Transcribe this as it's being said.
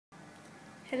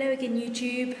Hello again,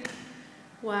 YouTube.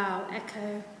 Wow,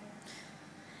 echo.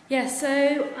 Yeah, so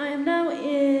I am now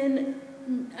in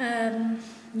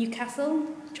Newcastle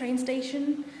train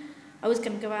station. I was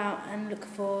going to go out and look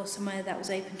for somewhere that was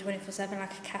open 24/7,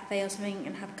 like a cafe or something,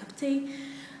 and have a cup of tea.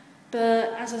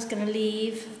 But as I was going to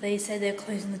leave, they said they were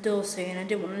closing the door soon. I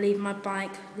didn't want to leave my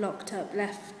bike locked up,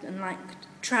 left and like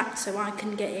trapped, so I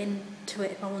couldn't get into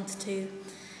it if I wanted to.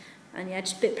 And yeah,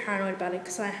 just a bit paranoid about it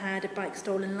because I had a bike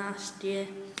stolen last year.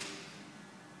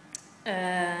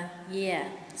 Yeah,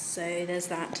 so there's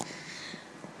that.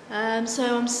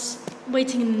 So I'm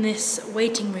waiting in this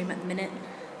waiting room at the minute.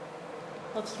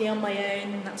 Obviously on my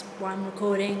own, that's why I'm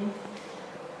recording.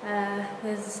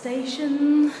 There's the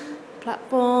station,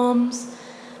 platforms.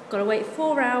 Got to wait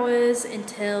 4 hours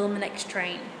until my next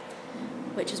train,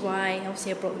 which is why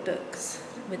obviously I brought the books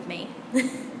with me.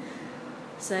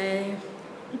 So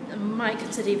I might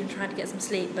consider even trying to get some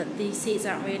sleep, but these seats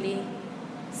aren't really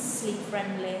sleep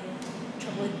friendly.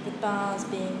 Trouble with the bars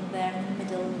being there in the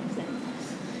middle.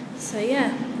 So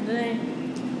yeah, I don't know.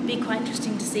 It'd be quite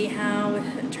interesting to see how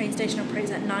a train station operates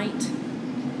at night.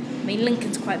 I mean,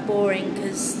 Lincoln's quite boring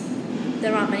because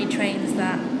there aren't many trains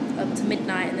that up to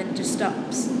midnight and then it just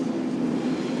stops.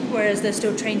 Whereas there's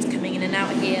still trains coming in and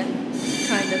out here,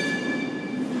 kind of.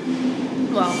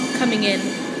 Well, coming in,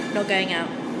 not going out,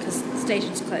 because the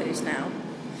station's closed now.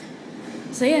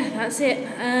 So yeah, that's it.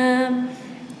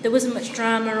 There wasn't much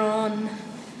drama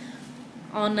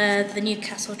on the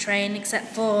Newcastle train, except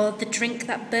for the drink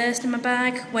that burst in my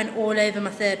bag, went all over my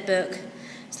third book.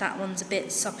 So that one's a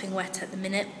bit sopping wet at the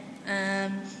minute,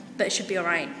 but it should be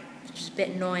alright. It's just a bit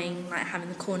annoying, like having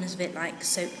the corners of it like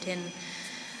soaked in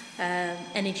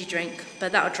energy drink,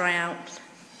 but that'll dry out.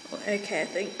 Okay, I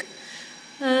think.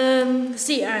 The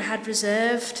seat I had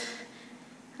reserved,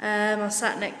 I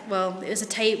sat next. Well, it was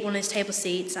one of those table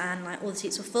seats, and like all the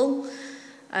seats were full,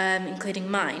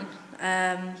 including mine.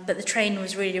 But the train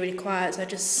was really, really quiet, so I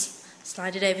just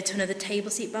slided over to another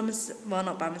table seat by myself. Well,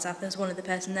 not by myself. There was one other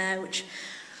person there, which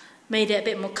made it a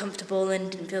bit more comfortable and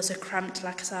didn't feel so cramped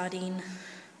like a sardine.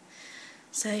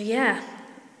 So yeah,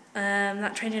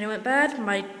 that train journey went bad.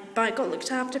 My bike got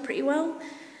looked after pretty well.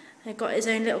 It got its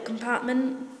own little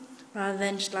compartment rather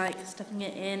than just like stuffing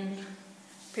it in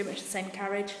pretty much the same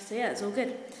carriage. So yeah, it's all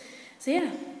good. So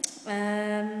yeah,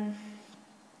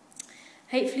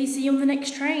 hopefully see you on the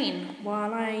next train,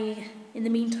 while I, in the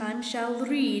meantime, shall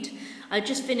read. I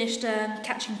just finished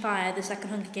Catching Fire, the second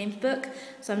Hunger Games book,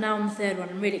 so I'm now on the third one.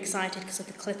 I'm really excited because of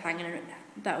the cliffhanger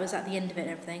that was at the end of it and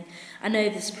everything. I know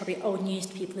this is probably old news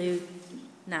to people who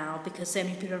now, because so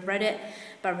many people have read it,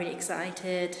 but I'm really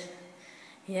excited.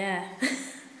 Yeah.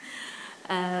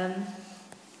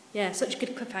 Yeah, such a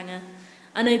good cliffhanger.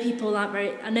 I know people aren't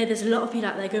I know there's a lot of people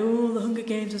out there go, oh, the Hunger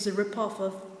Games was a rip-off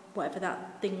of whatever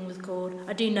that thing was called.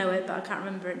 I do know it, but I can't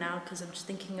remember it now because I'm just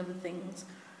thinking of the things.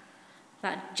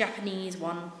 That Japanese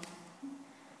one.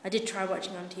 I did try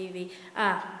watching on TV.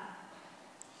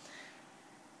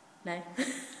 No.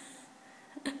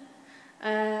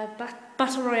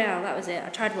 Battle Royale, that was it. I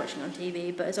tried watching on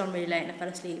TV, but it was on really late and I fell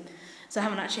asleep. So I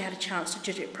haven't actually had a chance to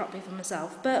judge it properly for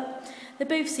myself. But they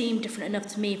both seem different enough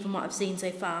to me from what I've seen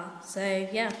so far. So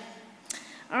yeah.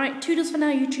 Alright, toodles for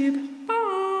now, YouTube.